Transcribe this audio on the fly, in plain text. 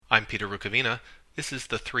I'm Peter Rukavina. This is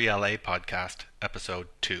the 3LA podcast, episode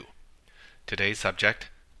 2. Today's subject,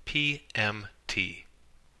 PMT.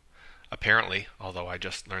 Apparently, although I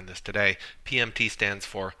just learned this today, PMT stands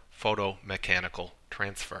for photomechanical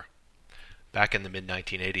transfer. Back in the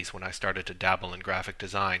mid-1980s when I started to dabble in graphic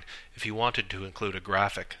design, if you wanted to include a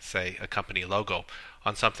graphic, say a company logo,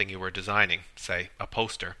 on something you were designing, say a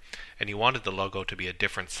poster, and you wanted the logo to be a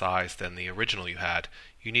different size than the original you had,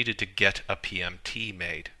 you needed to get a PMT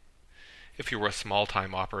made. If you were a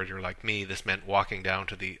small-time operator like me, this meant walking down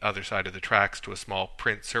to the other side of the tracks to a small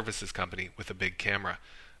print services company with a big camera,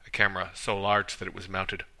 a camera so large that it was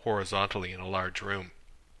mounted horizontally in a large room.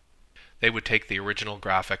 They would take the original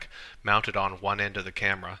graphic, mount it on one end of the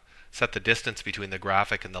camera, set the distance between the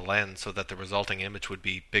graphic and the lens so that the resulting image would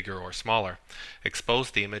be bigger or smaller, expose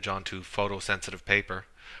the image onto photosensitive paper,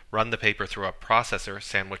 run the paper through a processor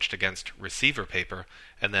sandwiched against receiver paper,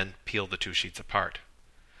 and then peel the two sheets apart.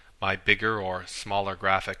 My bigger or smaller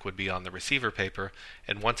graphic would be on the receiver paper,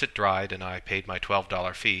 and once it dried and I paid my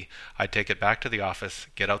 $12 fee, I'd take it back to the office,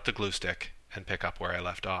 get out the glue stick, and pick up where I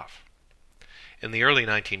left off. In the early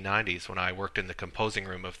 1990s, when I worked in the composing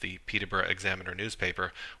room of the Peterborough Examiner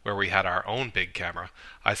newspaper, where we had our own big camera,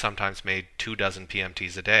 I sometimes made 24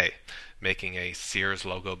 PMTs a day, making a Sears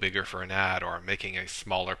logo bigger for an ad or making a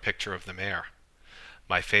smaller picture of the mayor.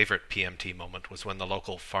 My favorite PMT moment was when the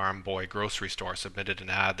local Farm Boy grocery store submitted an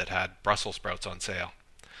ad that had Brussels sprouts on sale.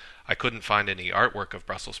 I couldn't find any artwork of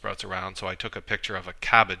Brussels sprouts around, so I took a picture of a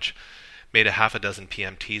cabbage, made a half a dozen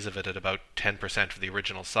PMTs of it at about 10% of the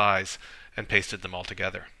original size, and pasted them all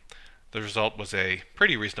together. The result was a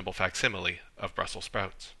pretty reasonable facsimile of Brussels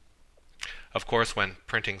sprouts. Of course, when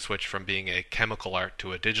printing switched from being a chemical art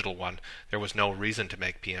to a digital one, there was no reason to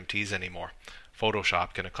make PMTs anymore.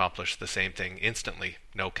 Photoshop can accomplish the same thing instantly,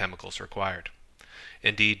 no chemicals required.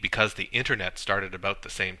 Indeed, because the internet started about the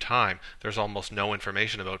same time, there's almost no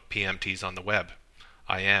information about PMTs on the web.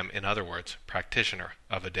 I am, in other words, practitioner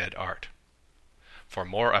of a dead art. For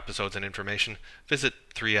more episodes and information, visit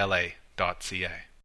 3la.ca.